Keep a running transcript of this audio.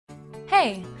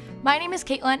Hey, my name is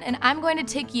Caitlin, and I'm going to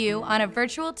take you on a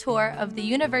virtual tour of the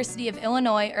University of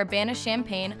Illinois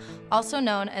Urbana-Champaign, also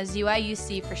known as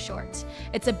UIUC for short.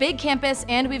 It's a big campus,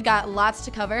 and we've got lots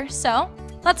to cover, so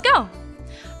let's go!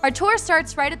 Our tour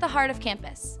starts right at the heart of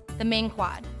campus, the main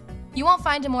quad. You won't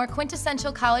find a more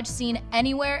quintessential college scene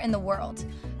anywhere in the world.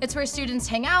 It's where students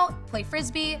hang out, play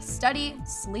frisbee, study,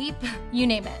 sleep, you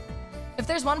name it. If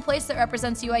there's one place that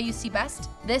represents UIUC best,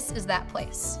 this is that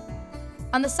place.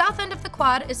 On the south end of the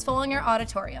quad is Foellinger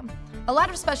Auditorium. A lot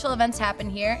of special events happen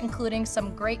here, including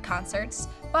some great concerts,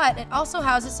 but it also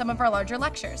houses some of our larger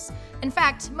lectures. In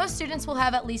fact, most students will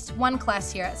have at least one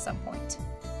class here at some point.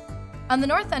 On the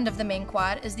north end of the main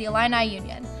quad is the Illini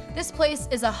Union. This place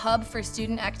is a hub for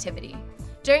student activity.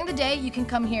 During the day, you can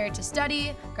come here to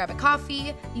study, grab a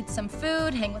coffee, eat some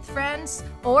food, hang with friends,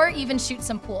 or even shoot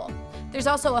some pool. There's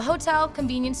also a hotel,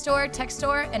 convenience store, tech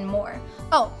store, and more.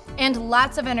 Oh, and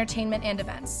lots of entertainment and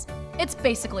events. It's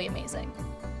basically amazing.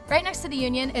 Right next to the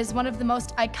Union is one of the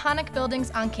most iconic buildings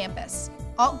on campus,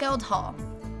 Altgeld Hall.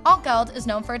 Altgeld is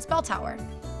known for its bell tower.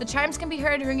 The chimes can be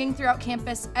heard ringing throughout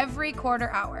campus every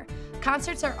quarter hour.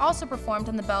 Concerts are also performed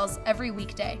on the bells every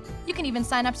weekday. You can even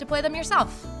sign up to play them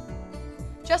yourself.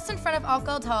 Just in front of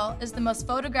Altgeld Hall is the most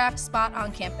photographed spot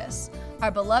on campus,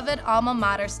 our beloved Alma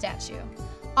Mater statue.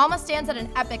 Alma stands at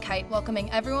an epic height, welcoming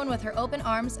everyone with her open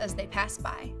arms as they pass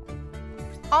by.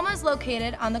 Alma is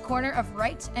located on the corner of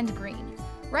Wright and Green.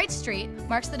 Wright Street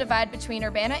marks the divide between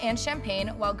Urbana and Champaign,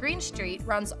 while Green Street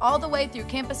runs all the way through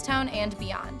campus town and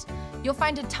beyond. You'll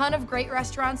find a ton of great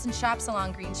restaurants and shops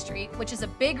along Green Street, which is a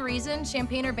big reason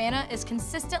Champaign-Urbana is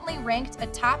consistently ranked a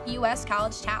top U.S.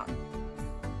 college town.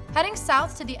 Heading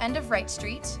south to the end of Wright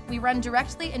Street, we run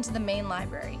directly into the main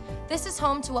library. This is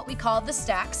home to what we call the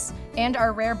Stacks and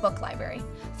our rare book library.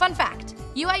 Fun fact,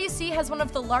 UIUC has one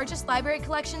of the largest library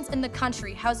collections in the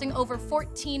country, housing over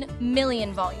 14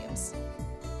 million volumes.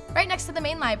 Right next to the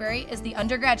main library is the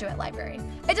undergraduate library.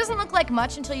 It doesn't look like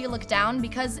much until you look down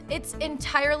because it's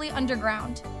entirely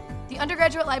underground. The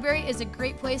undergraduate library is a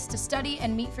great place to study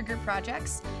and meet for group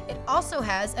projects. It also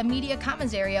has a media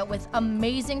commons area with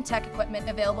amazing tech equipment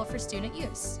available for student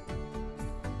use.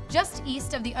 Just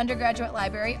east of the undergraduate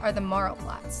library are the Morrow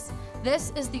Plots.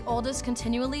 This is the oldest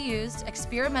continually used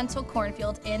experimental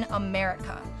cornfield in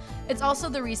America. It's also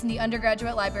the reason the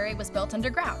undergraduate library was built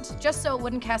underground, just so it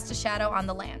wouldn't cast a shadow on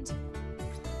the land.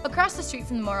 Across the street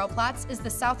from the Morrow Plots is the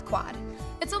South Quad.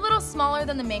 It's a little smaller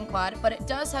than the main quad, but it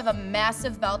does have a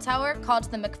massive bell tower called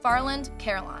the McFarland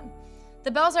Carillon.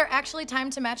 The bells are actually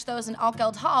timed to match those in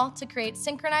Altgeld Hall to create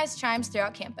synchronized chimes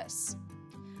throughout campus.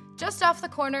 Just off the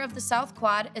corner of the South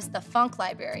Quad is the Funk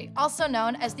Library, also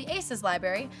known as the ACES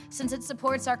Library, since it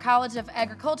supports our College of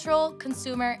Agricultural,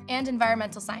 Consumer, and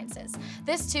Environmental Sciences.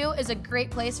 This too is a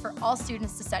great place for all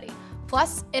students to study.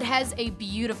 Plus, it has a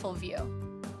beautiful view.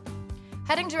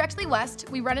 Heading directly west,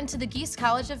 we run into the Gies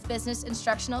College of Business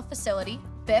Instructional Facility,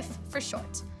 BIF for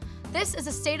short. This is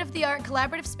a state-of-the-art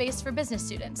collaborative space for business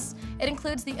students. It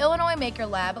includes the Illinois Maker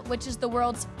Lab, which is the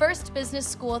world's first business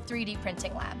school 3D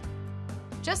printing lab.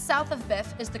 Just south of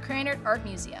BIF is the Krannert Art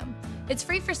Museum. It's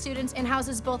free for students and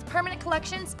houses both permanent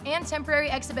collections and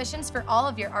temporary exhibitions for all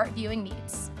of your art viewing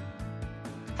needs.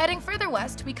 Heading further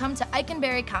west, we come to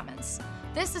Ikenberry Commons.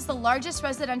 This is the largest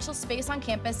residential space on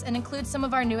campus and includes some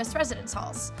of our newest residence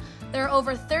halls. There are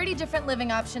over 30 different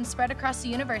living options spread across the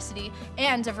university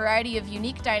and a variety of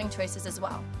unique dining choices as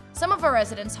well. Some of our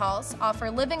residence halls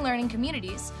offer living learning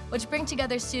communities, which bring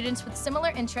together students with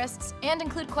similar interests and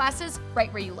include classes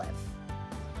right where you live.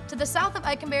 To the south of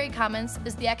Ikenberry Commons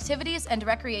is the Activities and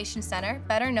Recreation Center,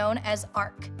 better known as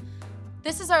ARC.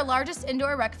 This is our largest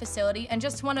indoor rec facility and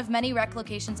just one of many rec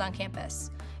locations on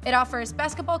campus. It offers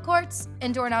basketball courts,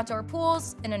 indoor and outdoor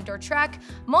pools, an indoor track,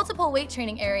 multiple weight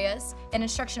training areas, an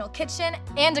instructional kitchen,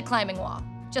 and a climbing wall,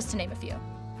 just to name a few.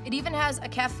 It even has a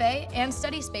cafe and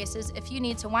study spaces if you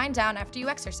need to wind down after you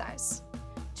exercise.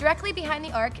 Directly behind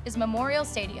the ARC is Memorial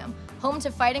Stadium, home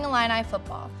to Fighting Illini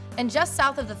football, and just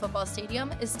south of the football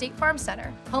stadium is State Farm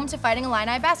Center, home to Fighting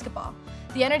Illini basketball.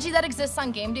 The energy that exists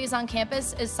on game days on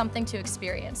campus is something to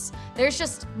experience. There's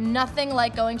just nothing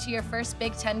like going to your first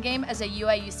Big Ten game as a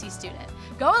UIUC student.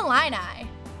 Go Illini!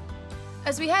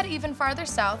 As we head even farther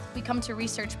south, we come to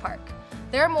Research Park.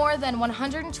 There are more than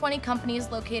 120 companies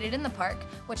located in the park,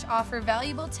 which offer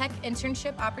valuable tech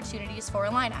internship opportunities for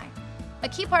Illini. A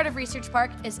key part of Research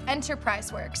Park is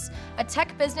EnterpriseWorks, a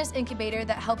tech business incubator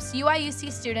that helps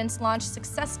UIUC students launch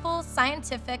successful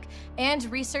scientific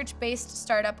and research-based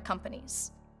startup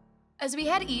companies. As we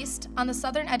head east, on the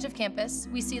southern edge of campus,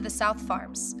 we see the South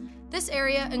Farms. This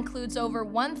area includes over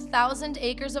 1,000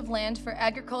 acres of land for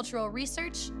agricultural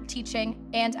research, teaching,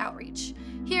 and outreach.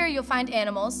 Here you'll find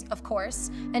animals, of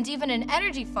course, and even an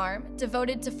energy farm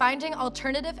devoted to finding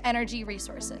alternative energy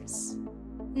resources.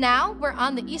 Now we're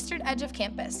on the eastern edge of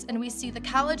campus, and we see the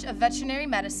College of Veterinary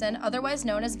Medicine, otherwise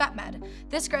known as VetMed.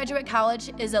 This graduate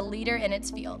college is a leader in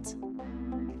its field.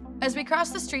 As we cross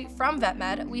the street from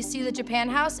VetMed, we see the Japan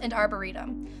House and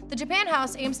Arboretum. The Japan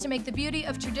House aims to make the beauty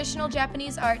of traditional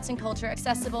Japanese arts and culture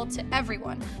accessible to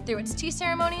everyone through its tea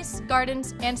ceremonies,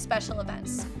 gardens, and special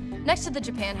events. Next to the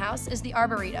Japan House is the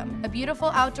Arboretum, a beautiful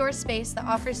outdoor space that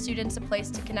offers students a place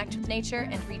to connect with nature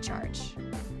and recharge.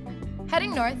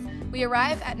 Heading north, we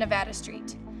arrive at Nevada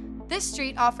Street. This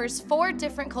street offers 4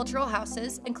 different cultural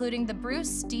houses, including the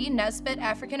Bruce D. Nesbitt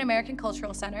African American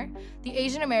Cultural Center, the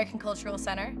Asian American Cultural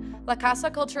Center, La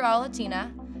Casa Cultural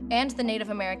Latina, and the Native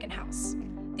American House.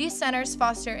 These centers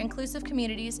foster inclusive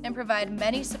communities and provide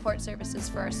many support services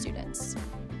for our students.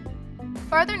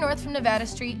 Farther north from Nevada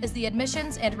Street is the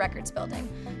Admissions and Records Building.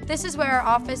 This is where our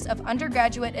Office of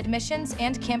Undergraduate Admissions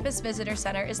and Campus Visitor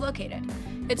Center is located.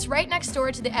 It's right next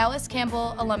door to the Alice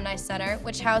Campbell Alumni Center,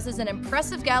 which houses an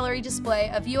impressive gallery display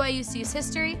of UIUC's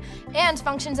history and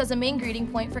functions as a main greeting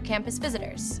point for campus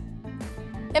visitors.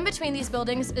 In between these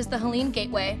buildings is the Helene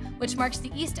Gateway, which marks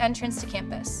the east entrance to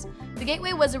campus. The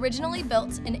gateway was originally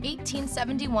built in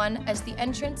 1871 as the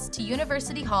entrance to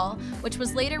University Hall, which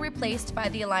was later replaced by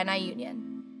the Illini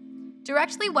Union.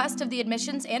 Directly west of the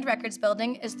Admissions and Records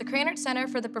Building is the Krannert Center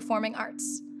for the Performing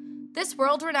Arts. This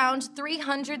world-renowned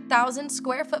 300,000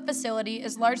 square foot facility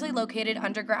is largely located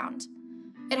underground.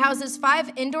 It houses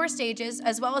 5 indoor stages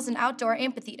as well as an outdoor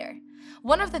amphitheater.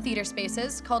 One of the theater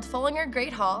spaces, called Foellinger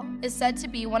Hall, is said to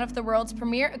be one of the world's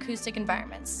premier acoustic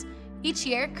environments. Each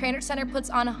year, Krannert Center puts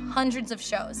on hundreds of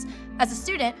shows. As a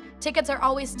student, tickets are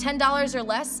always $10 or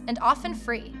less and often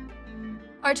free.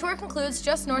 Our tour concludes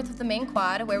just north of the main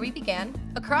quad, where we began,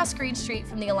 across Green Street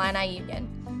from the Illini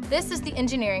Union. This is the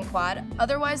engineering quad,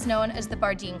 otherwise known as the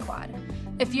Bardeen Quad.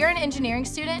 If you're an engineering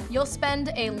student, you'll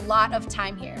spend a lot of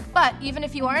time here. But even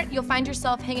if you aren't, you'll find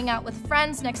yourself hanging out with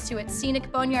friends next to its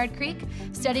scenic Boneyard Creek,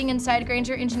 studying inside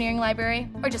Granger Engineering Library,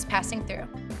 or just passing through.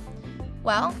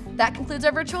 Well, that concludes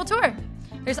our virtual tour.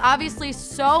 There's obviously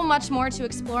so much more to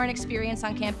explore and experience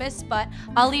on campus, but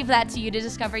I'll leave that to you to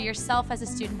discover yourself as a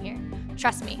student here.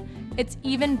 Trust me, it's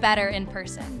even better in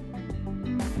person.